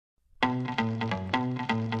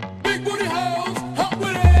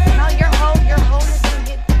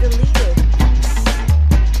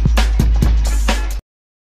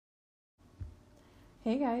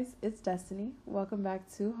guys, it's Destiny. Welcome back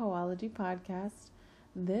to Hoology Podcast.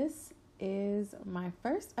 This is my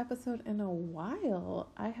first episode in a while.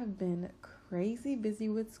 I have been crazy busy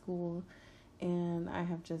with school and I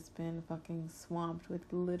have just been fucking swamped with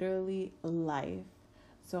literally life.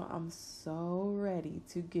 So I'm so ready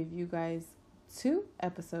to give you guys 2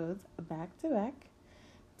 episodes back to back.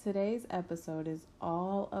 Today's episode is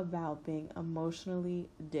all about being emotionally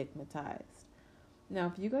digmatized. Now,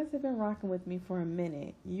 if you guys have been rocking with me for a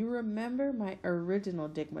minute, you remember my original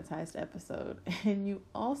Digmatized episode, and you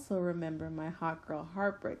also remember my Hot Girl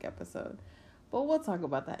Heartbreak episode, but we'll talk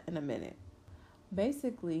about that in a minute.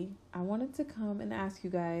 Basically, I wanted to come and ask you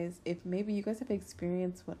guys if maybe you guys have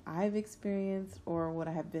experienced what I've experienced or what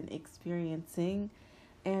I have been experiencing,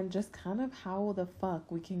 and just kind of how the fuck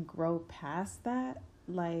we can grow past that.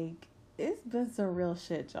 Like, it's been some real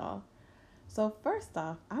shit, y'all. So first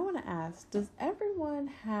off, I want to ask, does everyone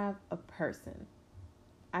have a person?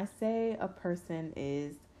 I say a person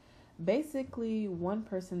is basically one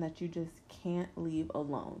person that you just can't leave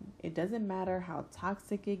alone. It doesn't matter how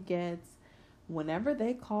toxic it gets. Whenever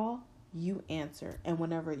they call, you answer. And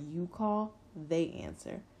whenever you call, they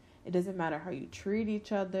answer. It doesn't matter how you treat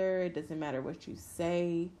each other. It doesn't matter what you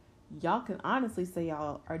say. Y'all can honestly say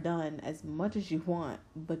y'all are done as much as you want,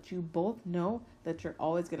 but you both know that you're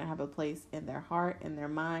always going to have a place in their heart, in their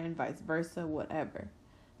mind, vice versa, whatever.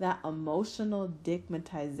 That emotional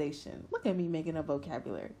digmatization. Look at me making a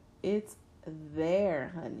vocabulary. It's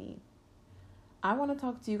there, honey. I want to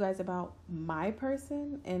talk to you guys about my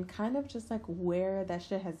person and kind of just like where that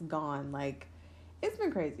shit has gone. Like, it's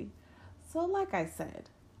been crazy. So like I said,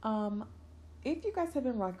 if you guys have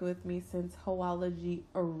been rocking with me since Hoology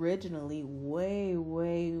originally, way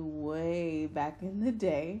back in the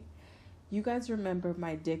day, you guys remember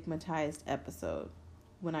my Digmatized episode.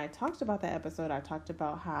 When I talked about that episode, I talked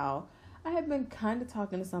about how I had been kind of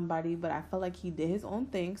talking to somebody, but I felt like he did his own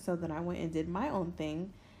thing, so then I went and did my own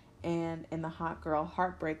thing. And in the Hot Girl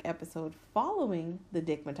Heartbreak episode following the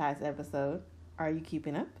Digmatized episode, are you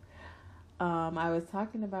keeping up? I was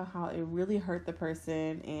talking about how it really hurt the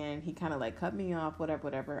person and he kind of like cut me off,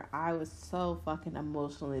 whatever. I was so fucking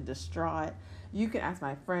emotionally distraught. You can ask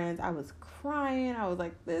my friends. I was crying. I was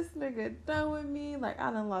like, this nigga done with me. Like, I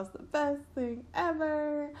done lost the best thing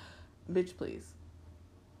ever. Bitch, please.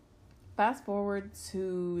 Fast forward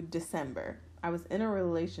to December. I was in a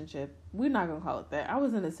relationship. We're not going to call it that. I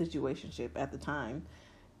was in a situationship at the time.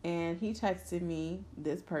 And he texted me,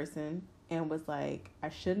 this person, and was like, I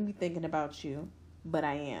shouldn't be thinking about you, but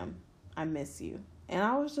I am. I miss you. And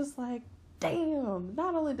I was just like, damn,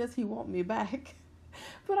 not only does he want me back,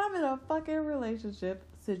 but I'm in a fucking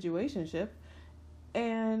situationship,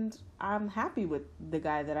 and I'm happy with the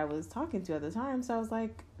guy that I was talking to at the time. So I was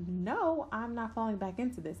like, no, I'm not falling back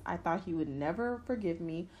into this. I thought he would never forgive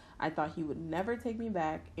me. I thought he would never take me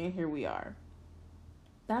back, and here we are.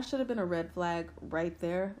 That should have been a red flag right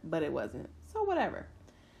there, but it wasn't. So whatever.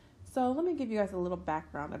 So let me give you guys a little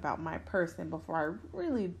background about my person before I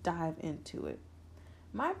really dive into it.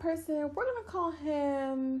 My person, we're going to call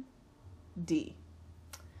him D.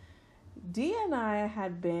 D and I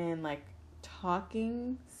had been like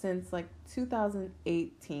talking since like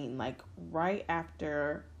 2018, like right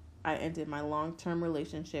after I ended my long-term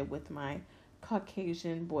relationship with my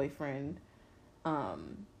Caucasian boyfriend.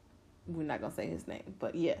 We're not going to say his name,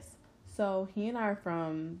 but yes. So he and I are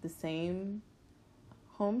from the same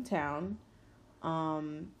hometown.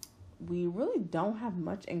 We really don't have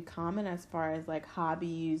much in common as far as like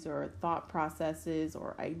hobbies or thought processes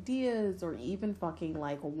or ideas or even fucking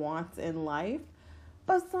like wants in life,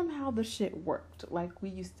 but somehow the shit worked. Like, we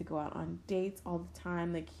used to go out on dates all the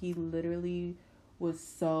time. Like, he literally was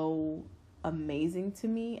so amazing to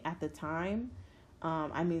me at the time.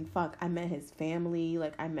 I met his family,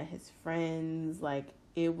 like I met his friends, like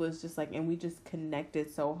it was just like, and we just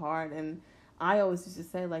connected so hard. And I always used to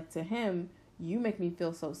say, like, to him, you make me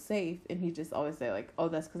feel so safe. And he just always say, like, oh,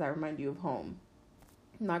 that's because I remind you of home.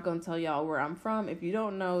 I'm not going to tell y'all where I'm from. If you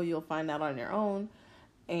don't know, you'll find out on your own.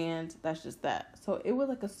 And that's just that. So it was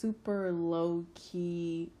like a super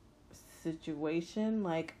low-key situation.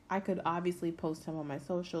 Like, I could obviously post him on my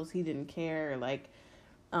socials. He didn't care. Like,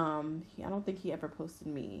 I don't think he ever posted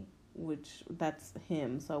me, which that's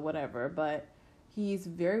him. So whatever. But he's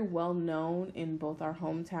very well known in both our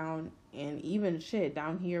hometown and even shit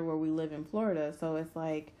down here where we live in Florida. So it's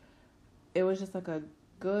like, it was just like a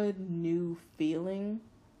good new feeling.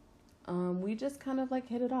 We just kind of like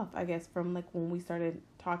hit it off, I guess, from like when we started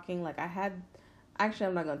talking. Like, actually,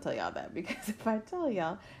 I'm not going to tell y'all that, because if I tell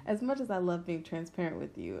y'all, as much as I love being transparent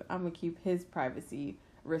with you, I'm going to keep his privacy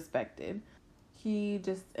respected. We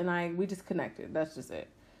just connected. That's just it.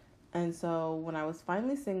 And so when I was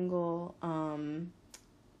finally single,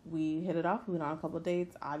 we hit it off. We went on a couple of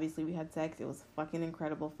dates. Obviously, we had sex. It was fucking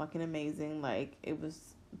incredible, fucking amazing. Like, it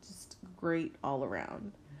was just great all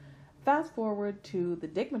around. Fast forward to the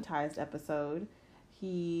Digmatized episode.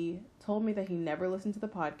 He told me that he never listened to the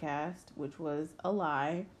podcast, which was a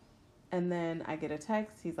lie. And then I get a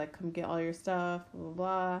text. He's like, come get all your stuff, blah, blah,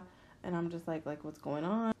 blah. And I'm just like, what's going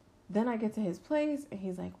on? Then I get to his place and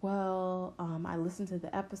he's like, well, I listened to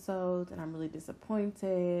the episodes and I'm really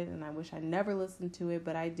disappointed and I wish I never listened to it,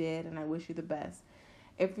 but I did and I wish you the best.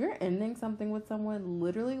 If you're ending something with someone,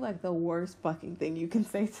 literally like the worst fucking thing you can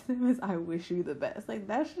say to them is I wish you the best. Like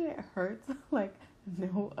that shit hurts like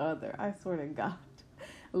no other. I swear to God.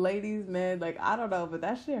 Ladies, men, like I don't know, but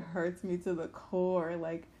that shit hurts me to the core.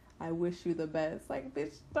 Like I wish you the best. Like,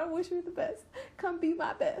 bitch, don't wish me the best. Come be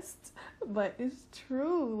my best. But it's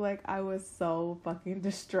true. Like, I was so fucking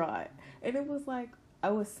distraught. And it was like,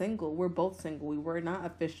 I was single. We're both single. We were not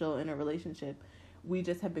official in a relationship. We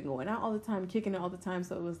just had been going out all the time, kicking it all the time.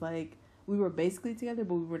 So it was like, we were basically together,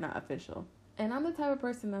 but we were not official. And I'm the type of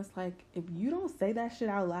person that's like, if you don't say that shit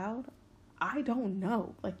out loud, I don't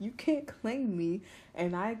know. Like, you can't claim me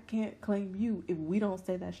and I can't claim you if we don't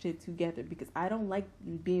say that shit together, because I don't like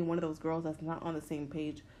being one of those girls that's not on the same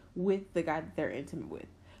page with the guy that they're intimate with,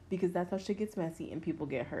 because that's how shit gets messy and people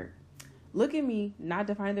get hurt. Look at me, not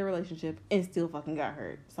defining the relationship and still fucking got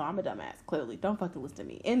hurt. So I'm a dumbass, clearly. Don't fucking listen to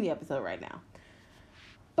me in the episode right now.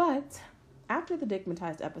 But after the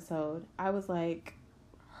Digmatized episode, I was like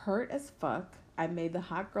hurt as fuck. I made the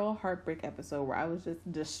Hot Girl Heartbreak episode where I was just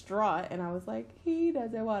distraught and I was like, he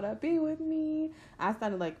doesn't want to be with me. I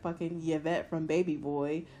sounded like fucking Yvette from Baby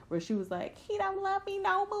Boy, where she was like, he don't love me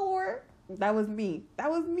no more. That was me. I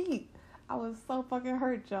was so fucking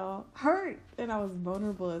hurt, y'all. Hurt. And I was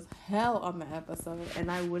vulnerable as hell on the episode and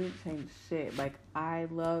I wouldn't change shit. Like, I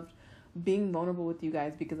loved being vulnerable with you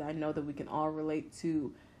guys because I know that we can all relate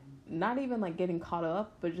to not even like getting caught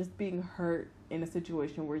up, but just being hurt in a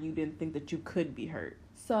situation where you didn't think that you could be hurt.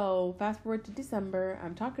 So fast forward to December,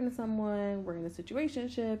 I'm talking to someone, we're in a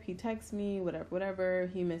situationship, he texts me, whatever,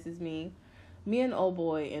 he misses me. Me and old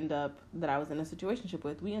boy that I was in a situationship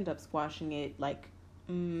with, we end up squashing it like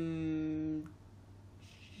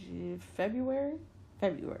February.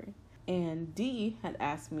 And D had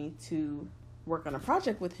asked me to work on a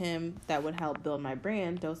project with him that would help build my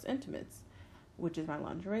brand, Dose Intimates, which is my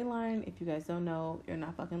lingerie line. If you guys don't know, you're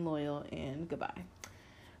not fucking loyal, and goodbye.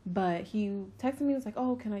 But he texted me, was like,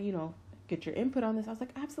 oh, can I, get your input on this? I was like,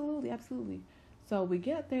 absolutely. So we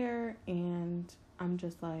get there, and I'm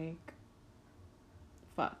just like,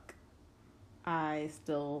 fuck. I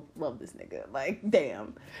still love this nigga. Like,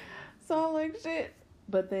 damn. So I'm like, shit.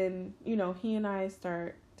 But then, he and I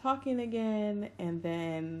start talking again, and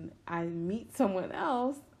then I meet someone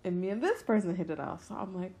else, and me and this person hit it off. So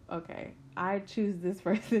I'm like, okay, I choose this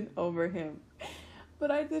person over him. But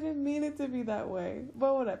I didn't mean it to be that way.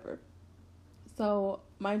 But whatever. So,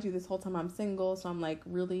 mind you, this whole time I'm single. So I'm like,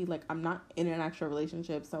 really, like, I'm not in an actual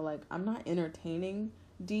relationship. So, like, I'm not entertaining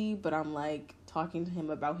D, but I'm like talking to him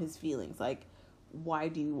about his feelings. Like, why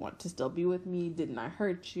do you want to still be with me? Didn't I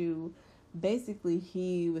hurt you? Basically,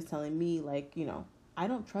 he was telling me, like, I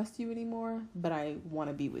don't trust you anymore, but I want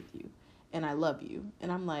to be with you. And I love you. And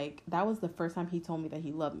I'm like, that was the first time he told me that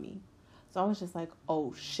he loved me. So I was just like,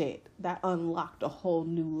 oh shit, that unlocked a whole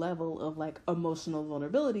new level of like emotional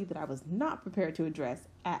vulnerability that I was not prepared to address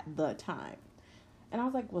at the time. And I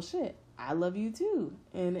was like, well shit, I love you too.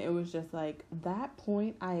 And it was just like, that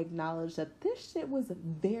point I acknowledged that this shit was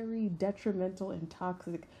very detrimental and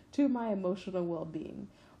toxic to my emotional well-being.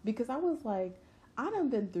 Because I was like, I done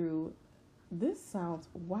been through, I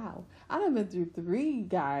done been through 3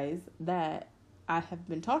 guys that I have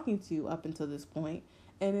been talking to up until this point.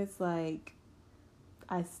 And it's like,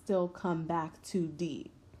 I still come back to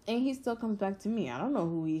D. And he still comes back to me. I don't know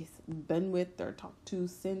who he's been with or talked to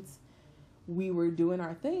since we were doing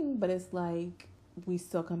our thing. But it's like, we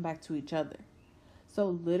still come back to each other. So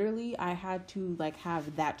literally, I had to like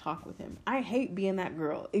have that talk with him. I hate being that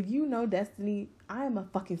girl. If you know Destiny, I am a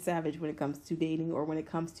fucking savage when it comes to dating or when it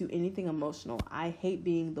comes to anything emotional. I hate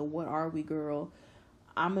being the what are we girl.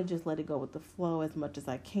 I'm going to just let it go with the flow as much as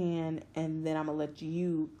I can, and then I'm going to let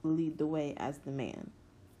you lead the way as the man.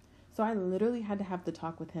 So I literally had to have the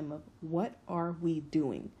talk with him of, what are we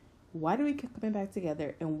doing? Why do we keep coming back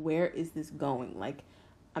together, and where is this going? Like,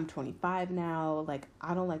 I'm 25 now. Like,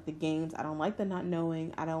 I don't like the games. I don't like the not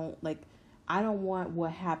knowing. I don't want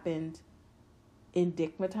what happened in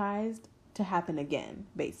Digmatized to happen again,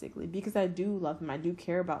 basically, because I do love him. I do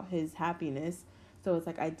care about his happiness. So it's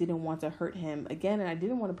like, I didn't want to hurt him again, and I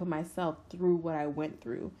didn't want to put myself through what I went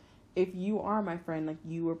through. if you are my friend, like,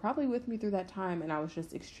 you were probably with me through that time, and I was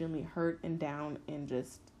just extremely hurt and down and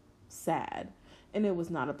just sad, and it was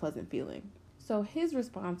not a pleasant feeling. So his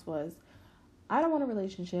response was, I don't want a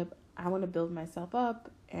relationship. I want to build myself up,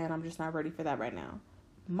 and I'm just not ready for that right now.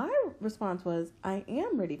 My response was, I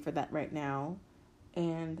am ready for that right now,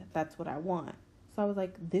 and that's what I want. So I was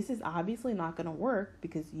like, this is obviously not going to work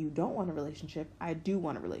because you don't want a relationship. I do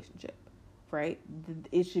want a relationship, right?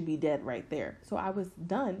 It should be dead right there. So I was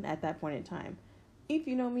done at that point in time. If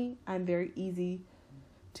you know me, I'm very easy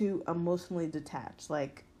to emotionally detach.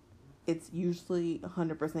 Like, it's usually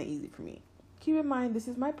 100% easy for me. Keep in mind, this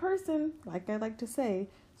is my person, like I like to say,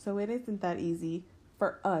 so it isn't that easy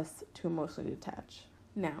for us to emotionally detach.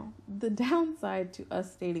 Now, the downside to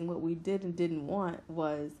us stating what we did and didn't want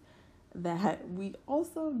was that we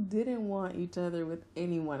also didn't want each other with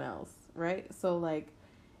anyone else, right? So, like,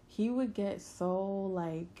 he would get so,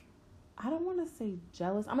 like, I don't want to say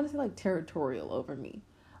jealous. I'm going to say, like, territorial over me.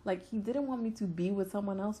 Like, he didn't want me to be with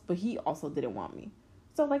someone else, but he also didn't want me.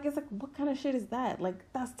 So, like, it's like, what kind of shit is that? Like,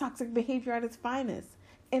 that's toxic behavior at its finest.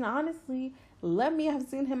 And honestly, let me have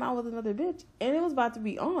seen him out with another bitch, and it was about to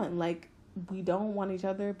be on. Like, we don't want each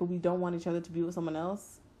other, but we don't want each other to be with someone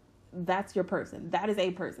else. That's your person. That is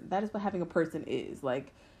a person. That is what having a person is.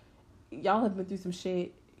 Like, y'all have been through some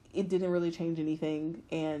shit. It didn't really change anything,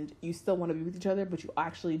 and you still want to be with each other, but you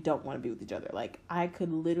actually don't want to be with each other. Like, I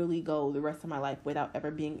could literally go the rest of my life without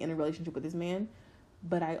ever being in a relationship with this man,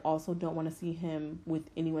 but I also don't want to see him with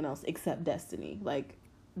anyone else except Destiny. Like,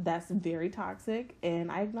 that's very toxic, and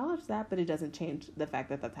I acknowledge that, but it doesn't change the fact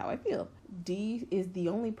that that's how I feel. D is the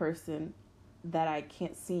only person that I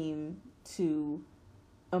can't seem to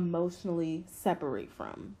emotionally separate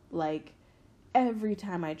from. Like, every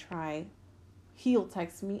time I try, he'll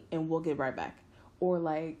text me and we'll get right back. Or,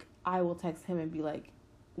 like, I will text him and be like,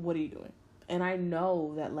 what are you doing? And I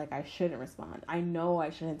know that, like, I shouldn't respond. I know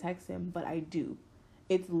I shouldn't text him, but I do.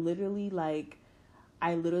 It's literally like,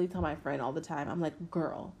 I literally tell my friend all the time, I'm like,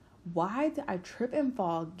 girl, why did I trip and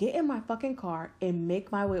fall, get in my fucking car, and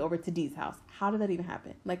make my way over to D's house? How did that even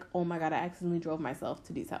happen? Like, oh my God, I accidentally drove myself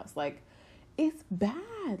to D's house. Like, it's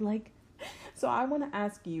bad. Like, so I want to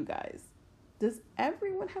ask you guys, does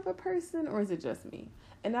everyone have a person, or is it just me?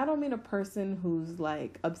 And I don't mean a person who's,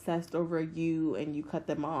 like, obsessed over you and you cut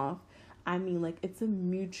them off. I mean, like, it's a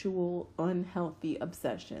mutual unhealthy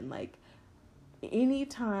obsession. Like,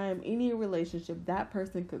 anytime, any relationship, that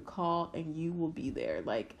person could call and you will be there.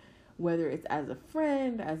 Like, whether it's as a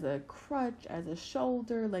friend, as a crutch, as a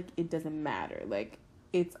shoulder, like, it doesn't matter. Like,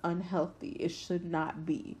 it's unhealthy. It should not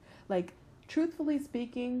be. Like, truthfully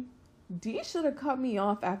speaking, D should have cut me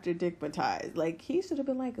off after Dickmatized. Like, he should have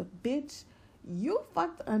been like, bitch, you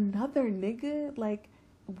fucked another nigga. Like,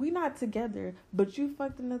 we not together, but you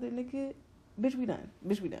fucked another nigga. Bitch, we done.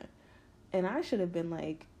 Bitch, we done. And I should have been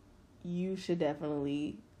like, you should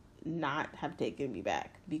definitely not have taken me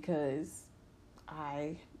back, because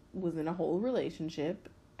I was in a whole relationship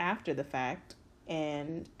after the fact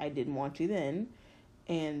and I didn't want you then.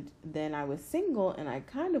 And then I was single and I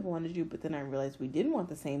kind of wanted you, but then I realized we didn't want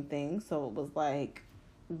the same thing. So it was like,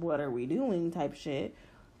 what are we doing type shit.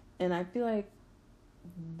 And I feel like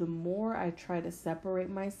the more I try to separate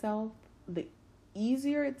myself, the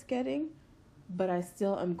easier it's getting, but I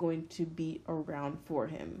still am going to be around for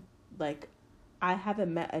him. Like, I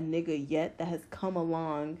haven't met a nigga yet that has come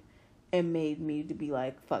along and made me to be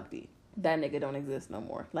like, fuck D. That nigga don't exist no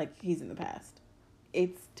more. Like, he's in the past.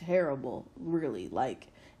 It's terrible, really. Like,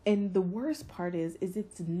 and the worst part is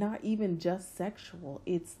it's not even just sexual.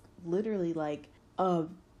 It's literally like an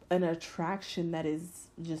attraction that is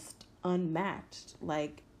just unmatched.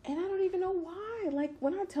 Like, and I don't even know why. Like,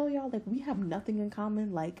 when I tell y'all, like, we have nothing in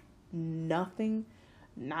common, like, nothing.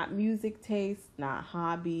 Not music taste, not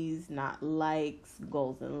hobbies, not likes,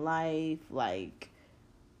 goals in life, like,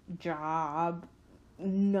 job,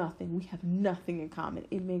 nothing. We have nothing in common.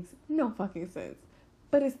 It makes no fucking sense.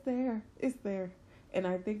 But it's there. It's there. And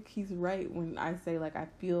I think he's right when I say, like, I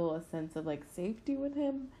feel a sense of, like, safety with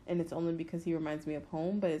him. And it's only because he reminds me of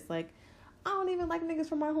home. But it's like, I don't even like niggas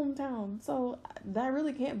from my hometown. So that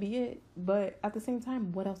really can't be it. But at the same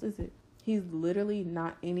time, what else is it? He's literally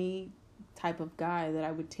not any type of guy that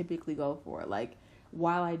I would typically go for. Like,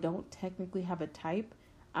 while I don't technically have a type,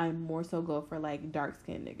 I more so go for, like,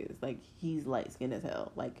 dark-skinned niggas. Like, he's light-skinned as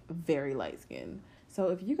hell. Like, very light-skinned. So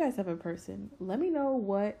if you guys have a person, let me know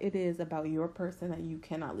what it is about your person that you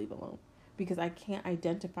cannot leave alone. Because I can't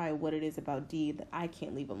identify what it is about D that I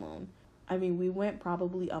can't leave alone. I mean, we went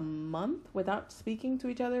probably a month without speaking to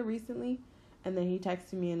each other recently. And then he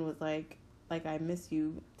texted me and was like, I miss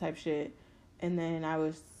you type shit. And then I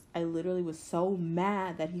was I literally was so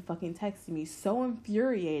mad that he fucking texted me, so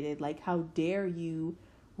infuriated. Like, how dare you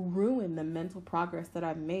ruin the mental progress that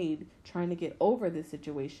I've made trying to get over this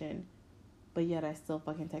situation. But yet I still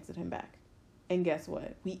fucking texted him back. And guess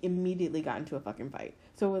what? We immediately got into a fucking fight.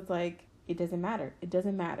 So it's like, it doesn't matter. It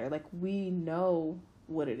doesn't matter. Like, we know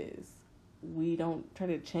what it is. We don't try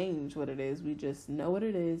to change what it is. We just know what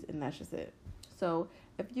it is, and that's just it. So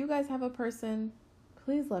if you guys have a person,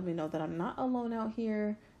 please let me know that I'm not alone out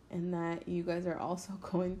here and that you guys are also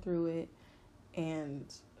going through it.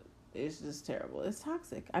 And it's just terrible. It's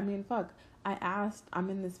toxic. I mean, fuck. I'm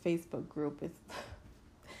in this Facebook group. It's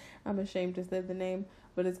I'm ashamed to say the name,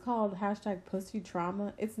 but it's called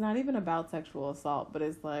 #PussyTrauma. It's not even about sexual assault, but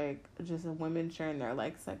it's like just women sharing their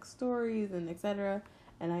like sex stories and etc.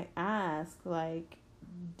 And I ask, like,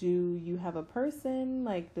 do you have a person?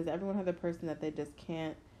 Like, does everyone have a person that they just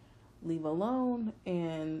can't leave alone?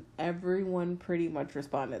 And everyone pretty much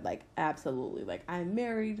responded like, absolutely. Like, I'm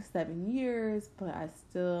married 7 years, but I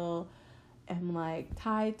still am like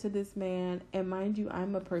tied to this man. And mind you,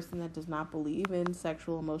 I'm a person that does not believe in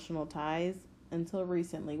sexual emotional ties until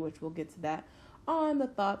recently, which we'll get to that on the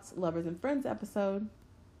Thoughts, Lovers, and Friends episode.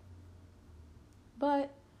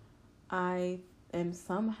 But I am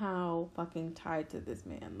somehow fucking tied to this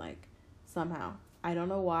man. Like, somehow. I don't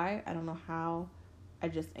know why. I don't know how. I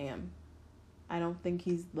just am. I don't think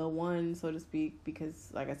he's the one, so to speak, because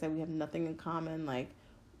like I said, we have nothing in common. Like,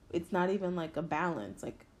 it's not even like a balance.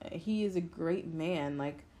 Like, he is a great man.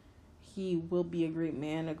 Like, he will be a great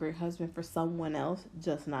man, a great husband for someone else,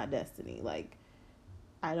 just not Destiny. Like,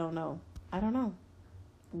 I don't know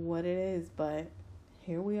what it is, but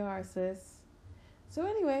here we are, sis. So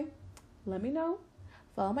anyway, let me know.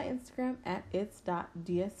 Follow my Instagram at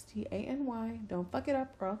its.dstany. Don't fuck it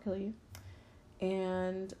up or I'll kill you.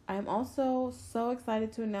 And I'm also so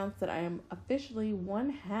excited to announce that I am officially one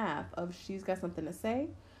half of She's Got Something to Say.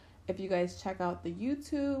 If you guys check out the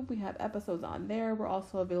YouTube, we have episodes on there. We're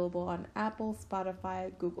also available on Apple,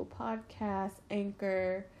 Spotify, Google Podcasts,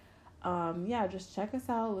 Anchor. Just check us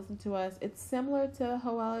out, listen to us. It's similar to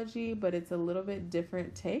Hoology, but it's a little bit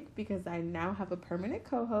different take because I now have a permanent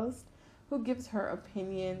co-host who gives her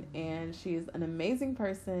opinion, and she is an amazing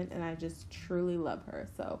person, and I just truly love her.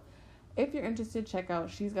 So if you're interested, check out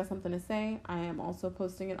She's Got Something to Say. I am also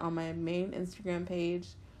posting it on my main Instagram page.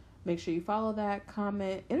 Make sure you follow that,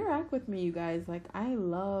 comment, interact with me, you guys. Like, I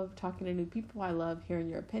love talking to new people. I love hearing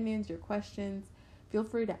your opinions, your questions. Feel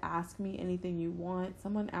free to ask me anything you want.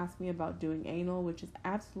 Someone asked me about doing anal, which is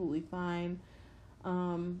absolutely fine.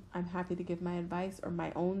 I'm happy to give my advice or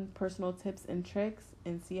my own personal tips and tricks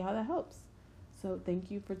and see how that helps. So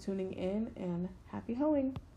thank you for tuning in and happy hoeing.